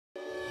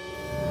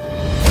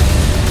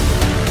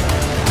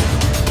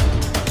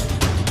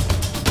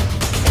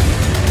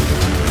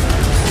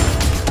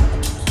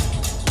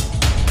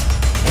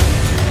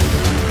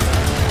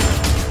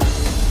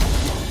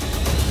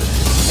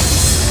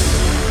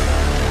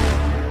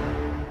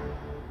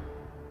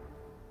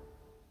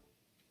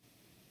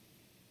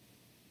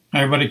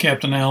Hi everybody,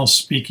 Captain Al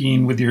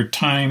speaking with your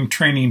time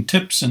training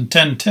tips and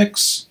 10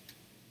 ticks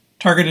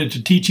targeted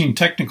to teaching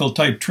technical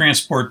type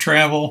transport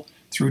travel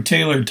through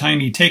tailored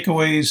tiny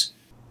takeaways.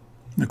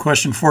 The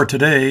question for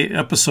today,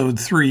 episode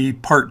 3,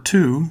 part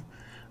 2,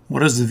 what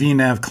does the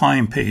VNAV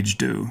climb page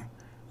do?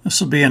 This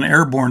will be an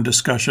airborne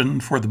discussion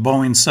for the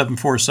Boeing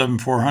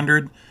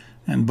 747-400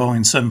 and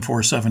Boeing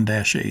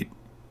 747-8.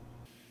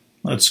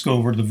 Let's go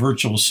over to the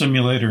virtual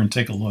simulator and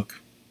take a look.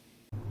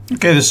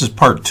 Okay, this is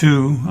part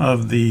 2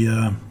 of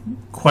the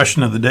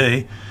question of the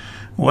day.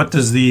 What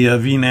does the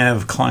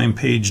VNAV climb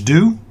page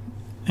do?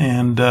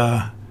 And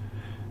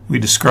we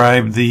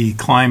described the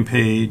climb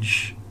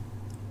page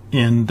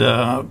in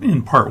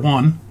part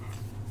 1.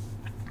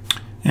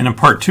 And in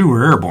part 2,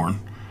 we're airborne.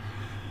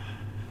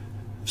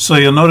 So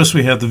you'll notice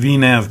we have the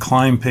VNAV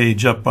climb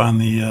page up on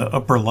the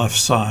upper left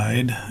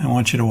side. I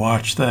want you to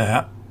watch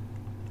that.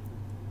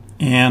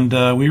 And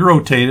we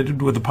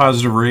rotated with a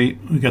positive rate.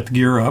 We got the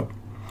gear up.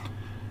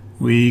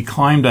 We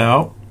climbed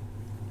out,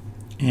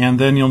 and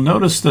then you'll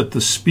notice that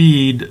the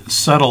speed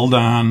settled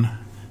on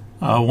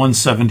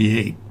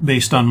 178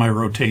 based on my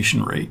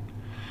rotation rate.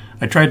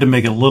 I tried to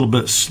make it a little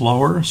bit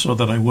slower so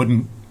that I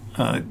wouldn't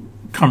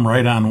come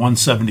right on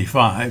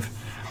 175,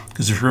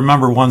 because if you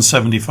remember,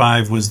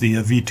 175 was the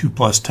V2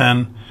 plus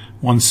 10,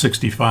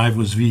 165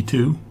 was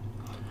V2. And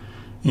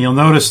you'll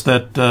notice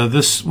that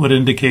this would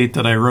indicate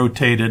that I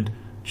rotated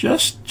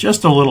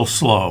just a little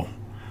slow.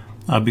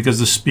 Because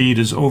the speed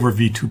is over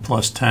V2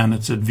 plus 10,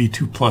 it's at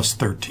V2 plus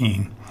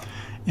 13.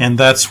 And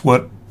that's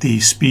what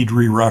the speed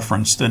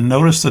re-referenced. And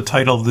notice the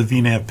title of the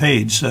VNAV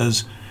page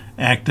says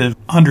active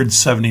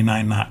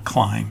 179 knot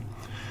climb.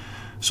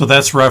 So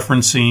that's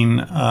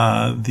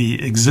referencing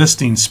the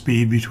existing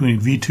speed between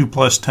V2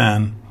 plus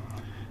 10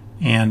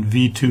 and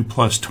V2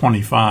 plus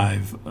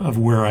 25 of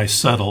where I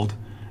settled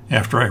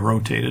after I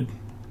rotated.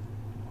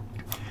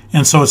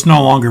 And so it's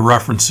no longer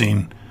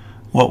referencing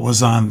what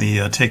was on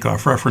the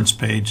takeoff reference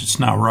page. It's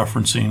now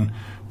referencing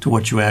to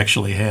what you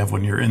actually have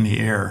when you're in the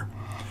air.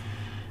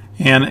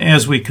 And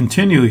as we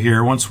continue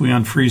here, once we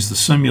unfreeze the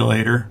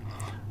simulator,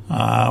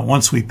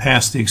 once we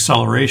pass the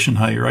acceleration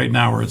height, right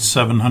now we're at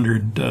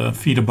 700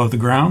 feet above the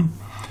ground.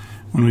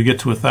 When we get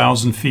to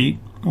 1,000 feet,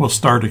 we'll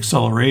start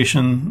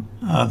acceleration.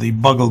 The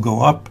bug will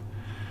go up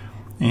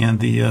and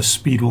the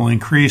speed will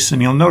increase.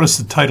 And you'll notice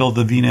the title of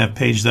the VNAV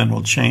page then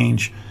will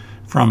change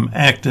from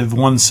active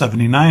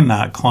 179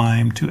 knot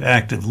climb to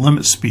active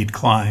limit speed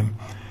climb,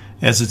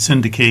 as it's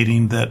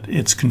indicating that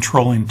it's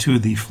controlling to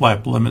the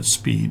flap limit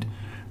speed,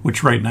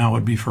 which right now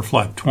would be for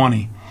flap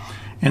 20,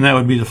 and that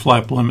would be the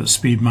flap limit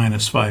speed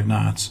minus 5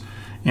 knots.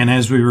 And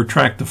as we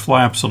retract the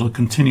flaps, it'll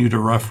continue to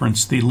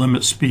reference the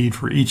limit speed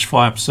for each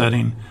flap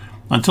setting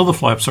until the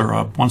flaps are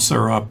up. Once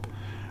they're up,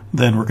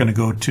 then we're going to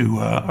go to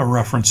a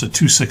reference at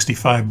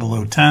 265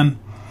 below 10.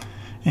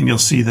 And you'll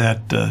see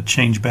that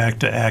change back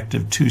to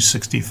active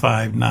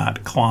 265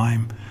 knot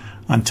climb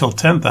until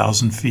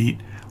 10,000 feet,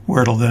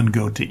 where it'll then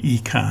go to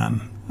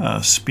econ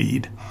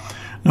speed.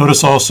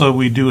 Notice also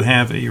we do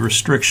have a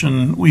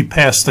restriction. We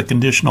passed the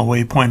conditional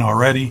waypoint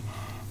already.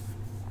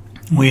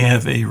 We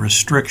have a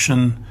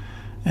restriction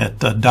at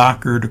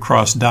Docker to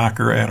cross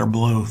Docker at or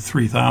below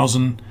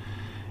 3,000.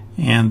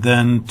 And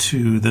then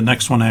to the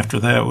next one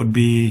after that would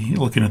be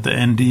looking at the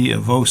ND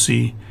of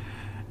OC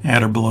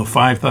at or below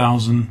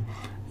 5,000.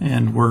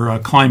 And we're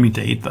climbing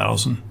to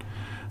 8,000.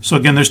 So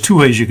again, there's two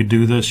ways you could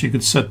do this. You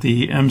could set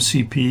the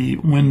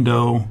MCP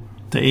window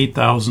to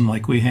 8,000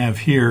 like we have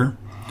here.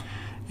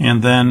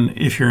 And then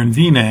if you're in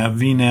VNAV,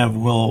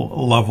 VNAV will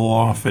level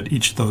off at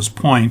each of those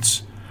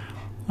points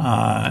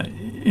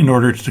in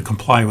order to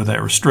comply with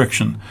that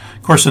restriction.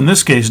 Of course, in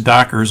this case,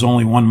 Docker is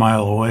only 1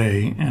 mile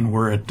away and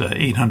we're at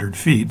 800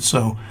 feet.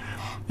 So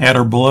at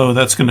or below,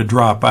 that's going to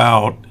drop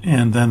out,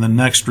 and then the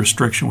next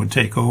restriction would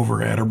take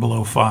over at or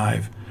below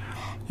 5.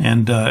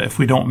 And if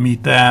we don't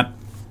meet that,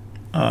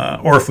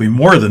 or if we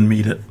more than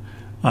meet it,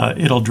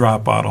 it'll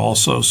drop out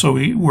also. So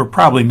we're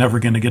probably never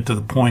going to get to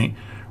the point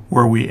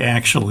where we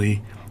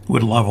actually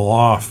would level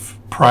off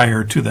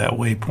prior to that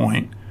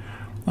waypoint,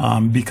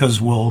 because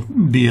we'll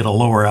be at a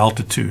lower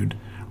altitude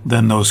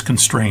than those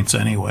constraints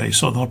anyway.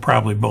 So they'll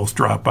probably both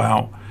drop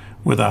out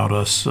without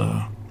us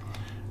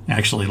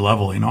actually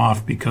leveling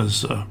off,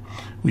 because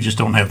we just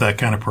don't have that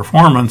kind of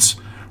performance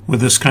with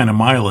this kind of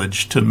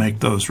mileage to make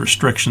those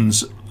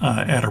restrictions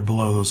at or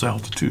below those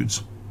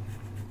altitudes.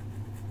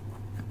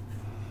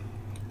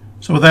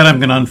 So with that, I'm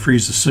going to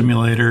unfreeze the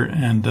simulator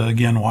and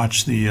again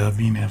watch the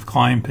VNAV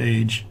climb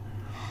page,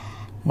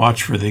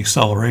 watch for the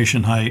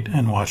acceleration height,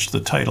 and watch the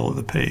title of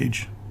the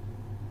page.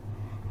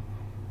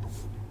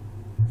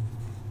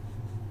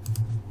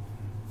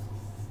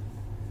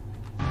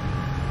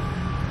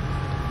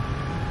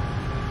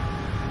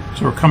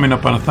 So we're coming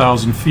up on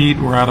 1,000 feet.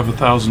 We're out of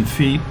 1,000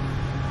 feet.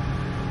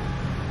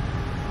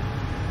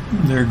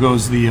 There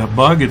goes the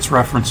bug. It's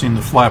referencing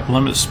the flap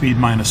limit speed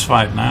minus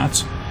 5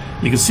 knots.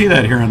 You can see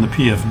that here in the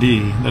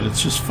PFD, that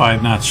it's just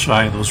 5 knots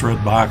shy of those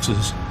red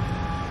boxes.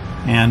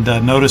 And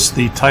notice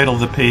the title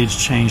of the page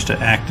changed to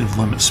active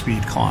limit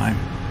speed climb.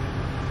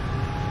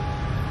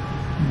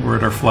 We're we're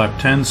at our flap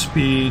 10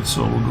 speed,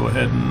 so we'll go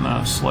ahead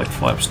and select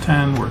flaps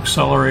 10. We're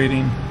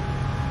accelerating.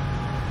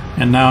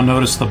 And now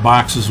notice the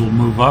boxes will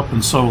move up,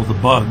 and so will the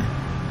bug.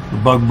 The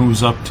bug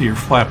moves up to your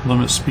flap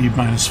limit speed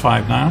minus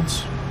 5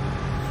 knots.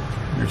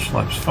 Here's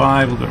flaps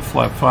 5. We'll go to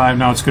flap 5.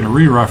 Now it's going to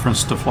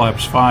re-reference to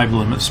flaps 5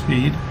 limit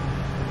speed.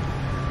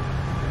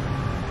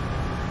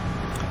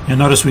 And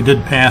notice we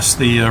did pass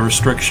the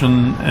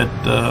restriction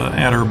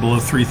at or below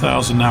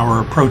 3,000. Now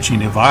we're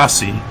approaching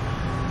IVASI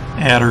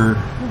at or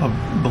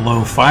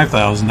below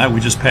 5,000. That we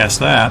just passed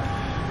that,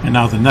 and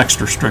now the next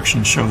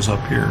restriction shows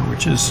up here,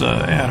 which is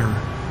at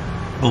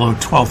or below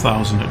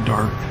 12,000 at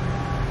dark.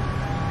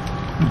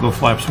 We'll go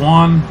flaps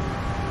 1,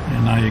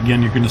 and now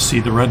again you're going to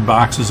see the red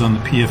boxes on the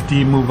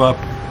PFD move up,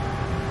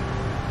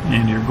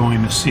 and you're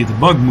going to see the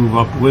bug move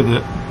up with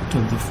it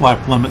to the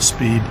flap limit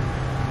speed.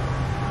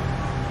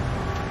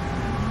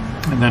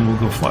 And then we'll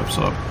go flaps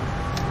up.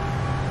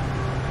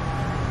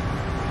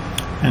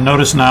 And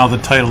notice now the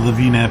title of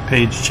the VNAV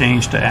page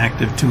changed to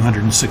active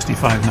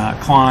 265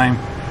 knot climb.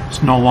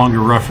 It's no longer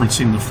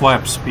referencing the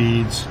flap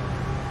speeds.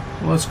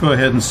 So let's go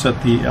ahead and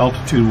set the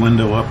altitude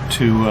window up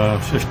to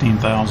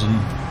 15,000.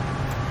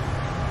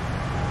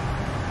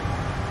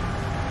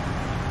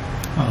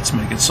 Let's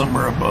make it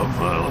somewhere above,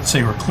 let's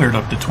say we're cleared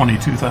up to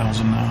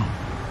 22,000 now.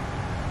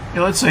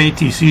 Yeah, let's say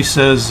ATC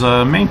says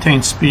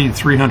maintain speed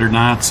 300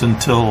 knots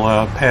until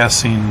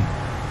passing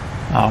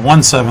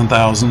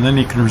 17,000, then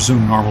you can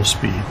resume normal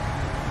speed.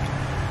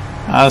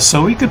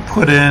 So we could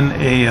put in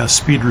a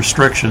speed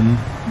restriction,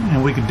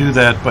 and we could do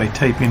that by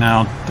typing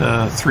out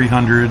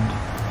 300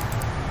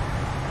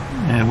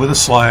 and with a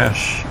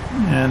slash,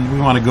 and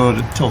we want to go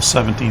to till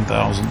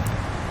 17,000.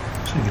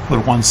 So you could put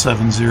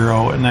 170,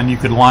 and then you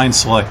could line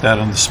select that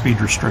on the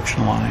speed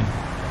restriction line.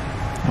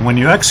 And when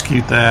you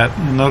execute that,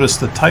 you'll notice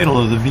the title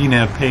of the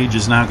VNAV page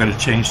is now going to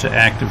change to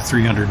active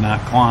 300 knot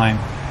climb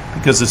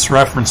because it's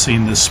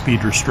referencing this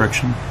speed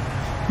restriction.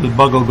 The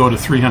bug will go to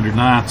 300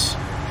 knots.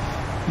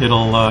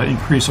 It'll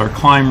increase our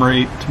climb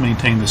rate to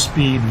maintain the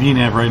speed.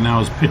 VNAV right now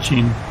is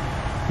pitching,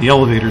 the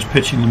elevator is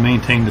pitching to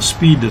maintain the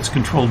speed that's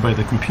controlled by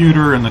the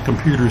computer, and the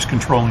computer is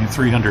controlling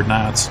 300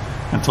 knots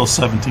until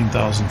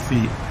 17,000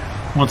 feet.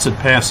 Once it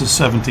passes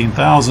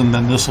 17,000,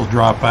 then this will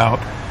drop out.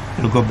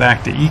 It'll go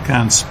back to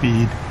econ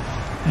speed,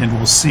 and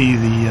we'll see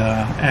the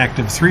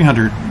active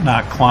 300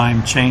 knot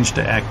climb change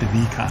to active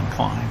econ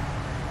climb.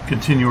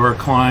 Continue our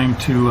climb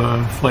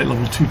to flight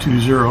level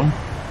 220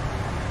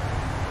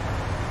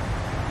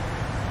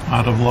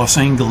 out of Los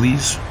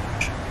Angeles.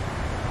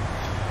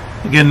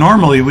 Again,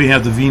 normally we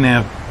have the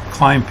VNAV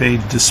climb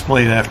page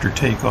displayed after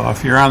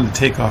takeoff. You're on the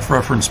takeoff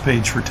reference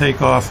page for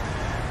takeoff,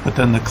 but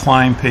then the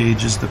climb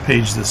page is the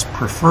page that's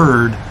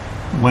preferred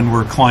when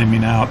we're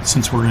climbing out,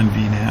 since we're in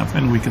VNAV,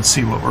 and we can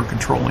see what we're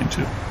controlling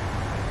to.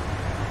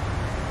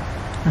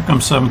 Here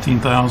comes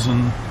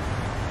 17,000.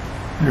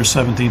 There's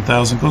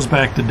 17,000. Goes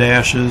back to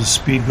dashes.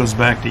 Speed goes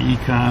back to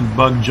econ.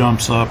 Bug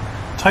jumps up.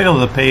 Title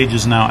of the page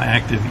is now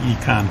active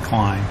econ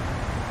climb.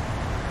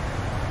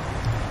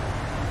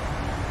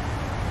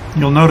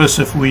 You'll notice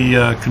if we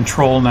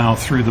control now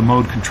through the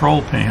mode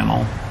control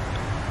panel,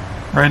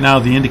 right now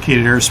the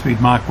indicated airspeed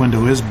Mach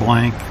window is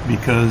blank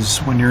because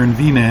when you're in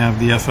VNAV,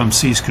 the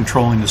FMC is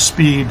controlling the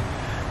speed.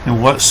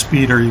 And what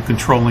speed are you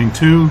controlling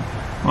to?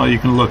 Well, you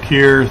can look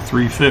here,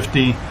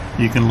 350.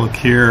 You can look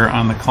here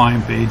on the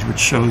climb page, which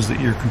shows that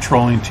you're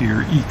controlling to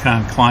your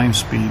econ climb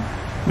speed,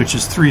 which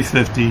is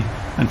 350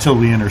 until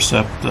we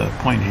intercept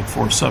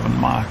 0.847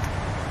 Mach,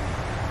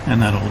 and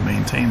that'll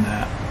maintain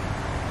that.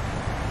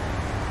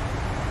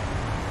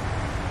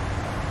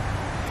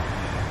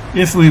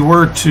 If we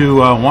were to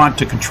want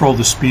to control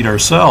the speed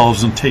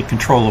ourselves and take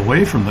control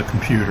away from the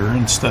computer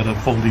instead of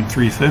holding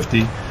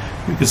 350,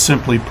 we could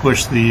simply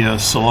push the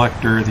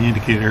selector, the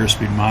indicated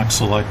airspeed Mach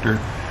selector,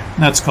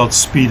 and that's called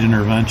speed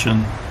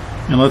intervention.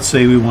 And let's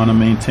say we want to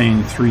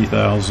maintain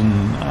 3,000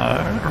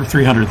 or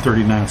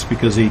 330 knots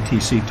because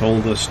ATC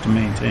told us to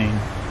maintain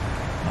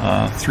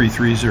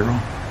 330.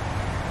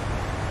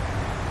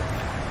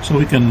 So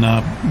we can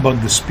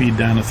bug the speed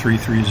down to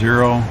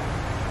 330.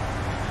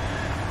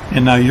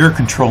 And now you're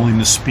controlling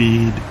the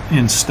speed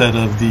instead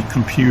of the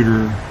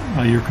computer.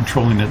 You're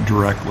controlling it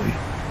directly.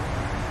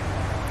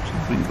 So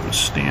if we can go to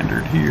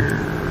standard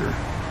here.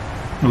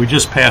 And we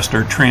just passed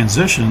our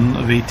transition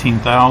of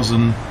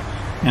 18,000,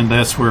 and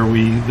that's where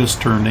this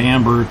turned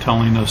amber,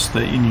 telling us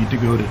that you need to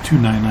go to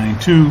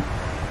 2992.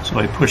 So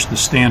I pushed the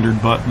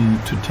standard button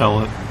to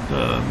tell it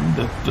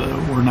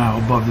that we're now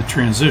above the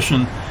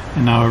transition,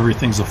 and now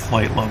everything's a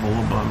flight level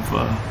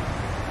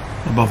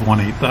above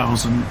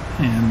 18,000,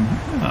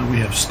 and we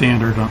have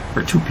standard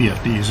or 2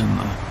 PFDs in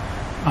the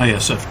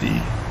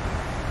ISFD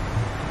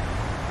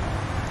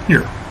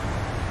here.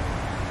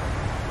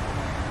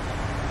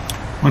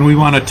 When we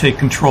want to take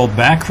control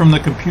back from the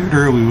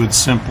computer, we would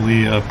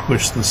simply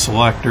push the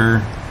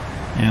selector,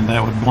 and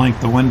that would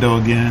blank the window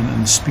again,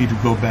 and the speed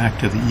would go back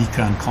to the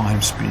econ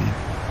climb speed.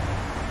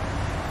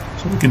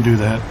 So we can do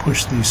that.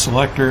 Push the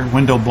selector,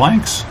 window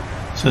blanks,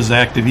 says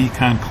active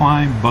econ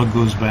climb, bug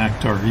goes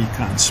back to our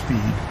econ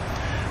speed.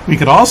 We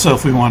could also,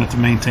 if we wanted to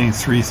maintain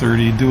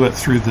 330, do it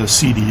through the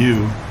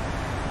CDU.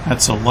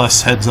 That's a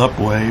less heads-up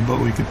way, but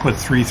we could put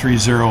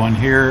 330 in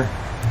here,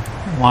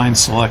 line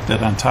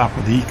selected on top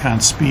of the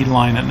econ speed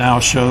line. It now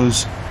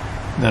shows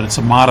that it's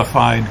a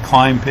modified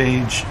climb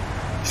page.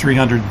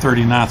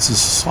 330 knots is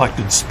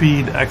selected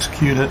speed,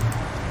 execute it,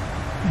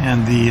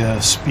 and the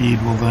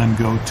speed will then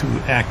go to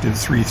active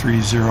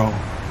 330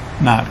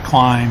 knot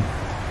climb,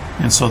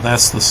 and so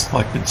that's the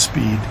selected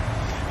speed.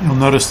 You'll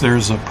notice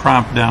there's a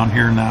prompt down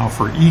here now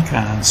for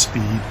econ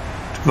speed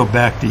to go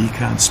back to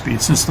econ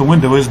speed. Since the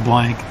window is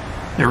blank,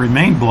 it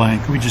remained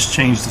blank, we just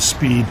changed the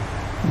speed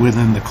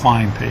within the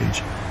climb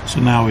page. So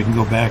now we can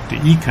go back to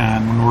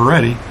econ when we're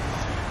ready.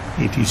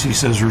 ATC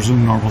says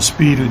resume normal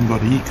speed. We can go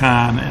to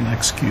econ and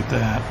execute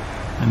that.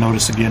 And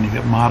notice again, you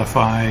get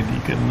modified, you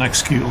get an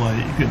execute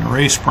light, you get an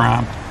erase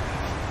prompt,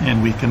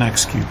 and we can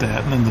execute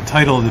that. And then the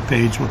title of the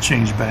page will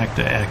change back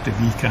to active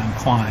econ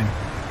climb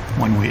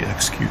when we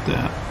execute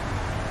that.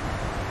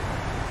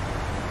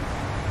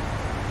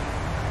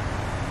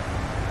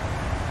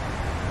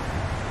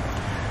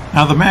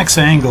 Now the max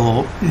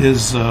angle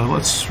is,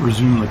 let's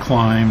resume the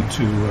climb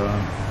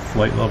to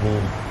flight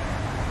level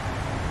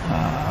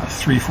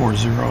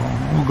 340.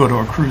 We'll go to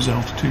our cruise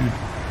altitude,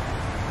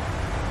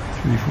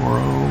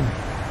 340.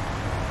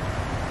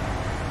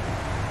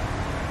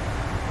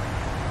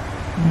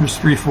 There's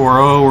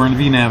 340, we're in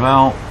VNAV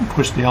out.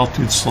 Push the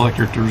altitude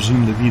selector to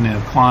resume the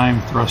VNAV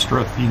climb. Thruster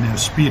up, VNAV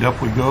speed, up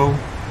we go.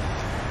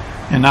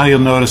 And now you'll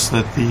notice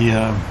that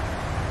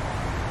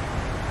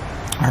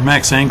our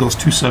max angle is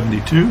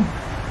 272.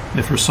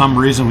 If for some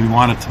reason we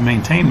wanted to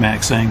maintain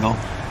max angle,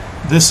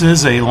 this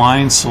is a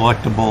line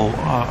selectable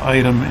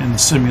item in the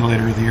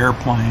simulator of the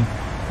airplane.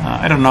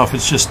 I don't know if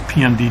it's just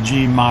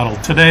PMDG model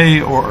today,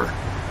 or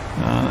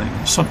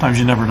sometimes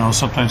you never know,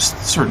 sometimes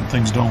certain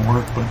things don't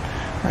work, but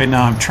right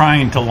now I'm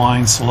trying to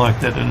line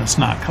select it and it's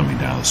not coming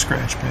down to the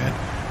scratch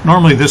pad.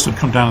 Normally this would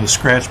come down to the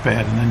scratch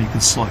pad and then you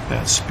can select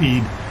that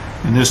speed.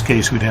 In this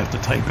case we'd have to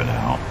type it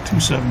out,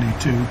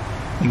 272.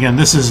 Again,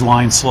 this is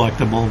line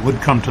selectable, would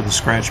come to the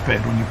scratch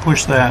pad when you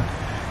push that,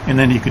 and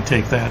then you could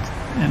take that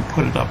and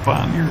put it up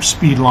on your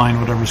speed line,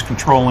 whatever's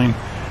controlling,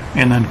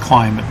 and then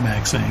climb at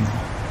max angle.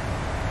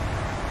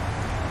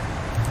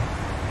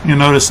 You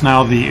notice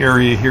now the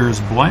area here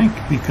is blank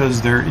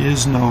because there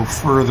is no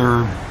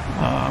further,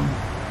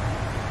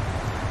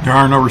 there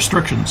are no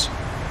restrictions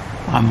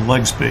on the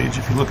legs page.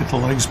 If you look at the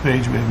legs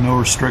page, we have no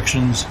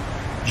restrictions,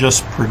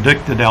 just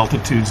predicted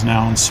altitudes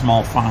now in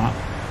small font,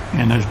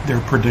 and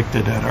they're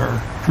predicted at our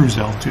cruise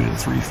altitude of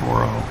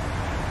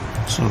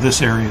 340. So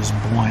this area is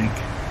blank.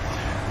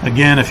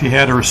 Again, if you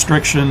had a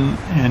restriction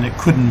and it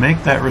couldn't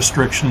make that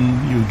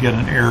restriction, you would get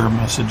an error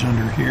message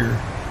under here.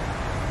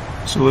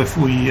 So if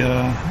we,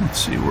 let's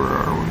see, where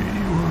are we?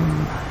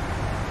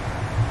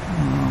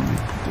 Let me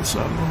put this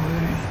out of the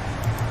way.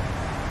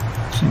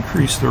 Let's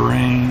increase the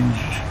range.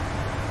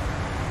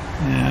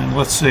 And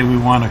let's say we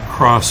want to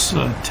cross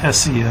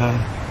Tessia.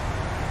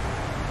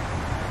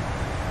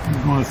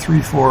 We're going to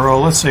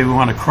 340. Let's say we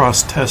want to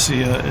cross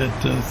Tessia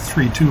at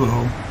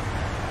 320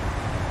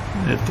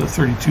 at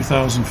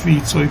 32,000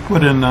 feet. So we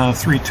put in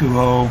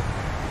 320.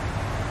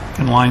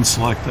 Can line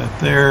select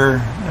that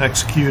there,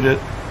 execute it.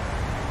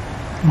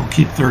 We'll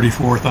keep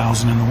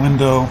 34,000 in the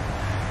window.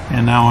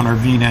 And now on our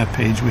VNAV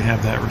page we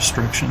have that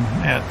restriction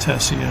at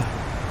Tessia.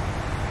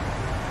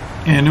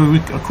 And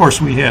of course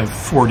we have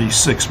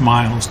 46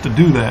 miles to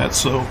do that,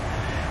 so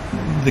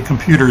the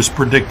computer is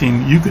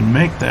predicting you can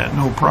make that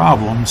no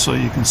problem. So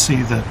you can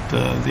see that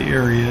the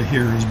area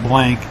here is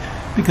blank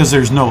because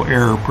there's no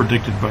error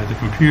predicted by the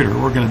computer.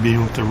 We're going to be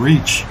able to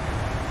reach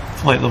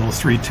flight level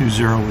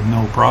 320 with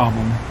no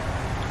problem.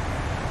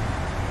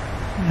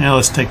 Now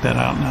let's take that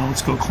out now.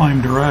 Let's go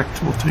climb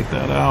direct. We'll take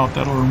that out.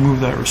 That'll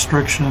remove that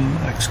restriction,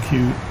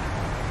 execute,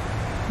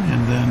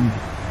 and then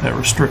that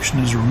restriction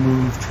is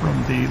removed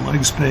from the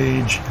legs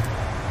page,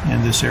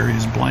 and this area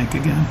is blank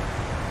again.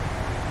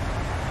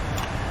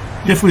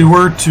 If we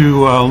were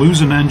to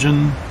lose an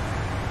engine,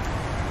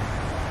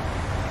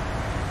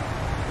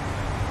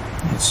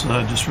 let's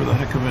just for the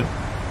heck of it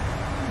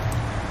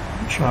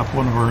chop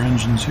one of our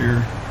engines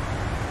here.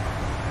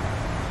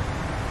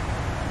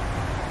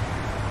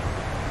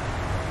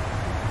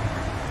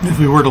 If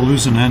we were to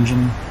lose an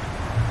engine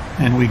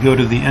and we go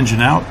to the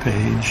engine out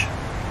page,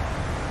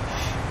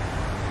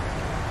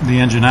 the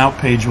engine out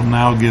page will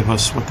now give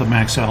us what the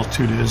max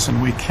altitude is,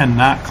 and we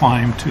cannot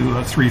climb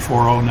to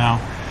 340 now.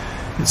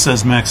 It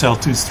says max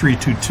altitude is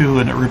 322,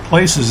 and it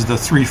replaces the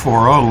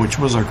 340, which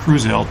was our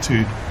cruise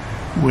altitude,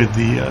 with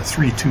the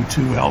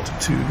 322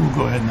 altitude. We'll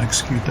go ahead and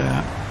execute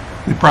that.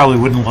 We probably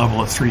wouldn't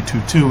level at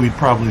 322, we'd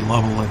probably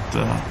level at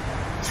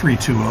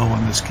 320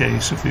 in this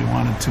case if we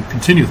wanted to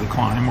continue the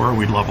climb, where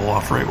we'd level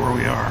off right where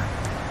we are.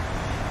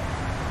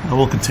 Now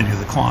we'll continue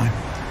the climb.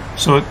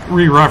 So it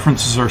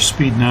re-references our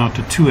speed now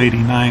to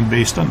 289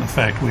 based on the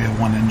fact we have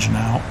one engine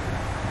out.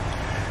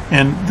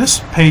 And this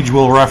page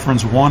will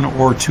reference one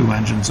or two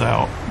engines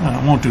out.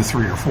 It won't do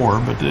 3 or 4,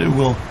 but it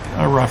will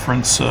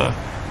reference a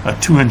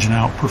 2 engine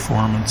out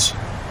performance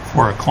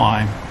for a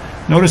climb.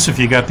 Notice if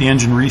you got the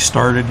engine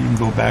restarted, you can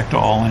go back to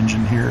all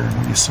engine here, and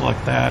when you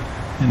select that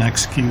and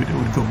execute, it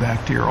would go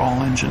back to your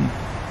all engine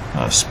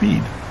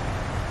speed.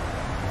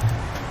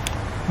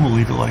 We'll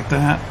leave it like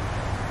that.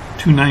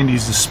 290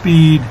 is the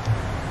speed.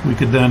 We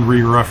could then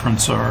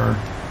re-reference our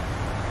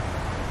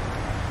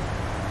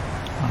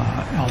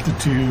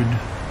altitude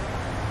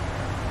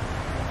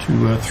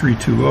to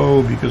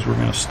 320 because we're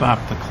going to stop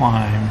the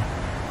climb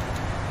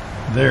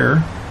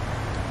there.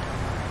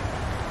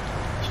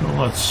 So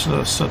let's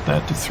set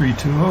that to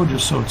 320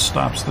 just so it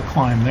stops the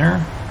climb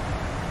there.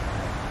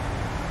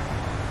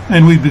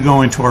 And we'd be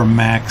going to our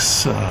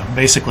max,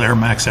 basically our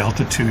max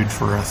altitude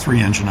for a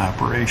 3-engine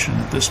operation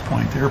at this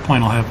point. The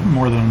airplane will have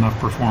more than enough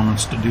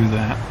performance to do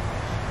that.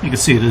 You can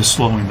see it is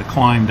slowing the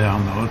climb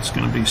down though. It's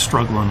going to be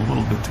struggling a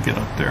little bit to get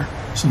up there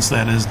since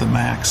that is the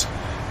max.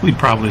 We'd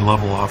probably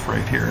level off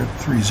right here at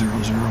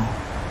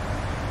 300.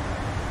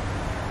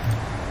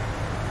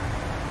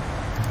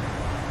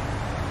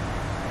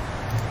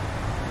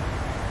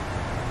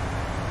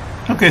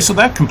 Okay, so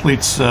that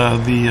completes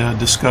the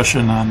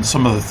discussion on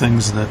some of the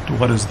things that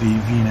what does the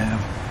VNAV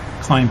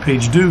climb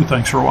page do.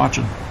 Thanks for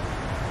watching.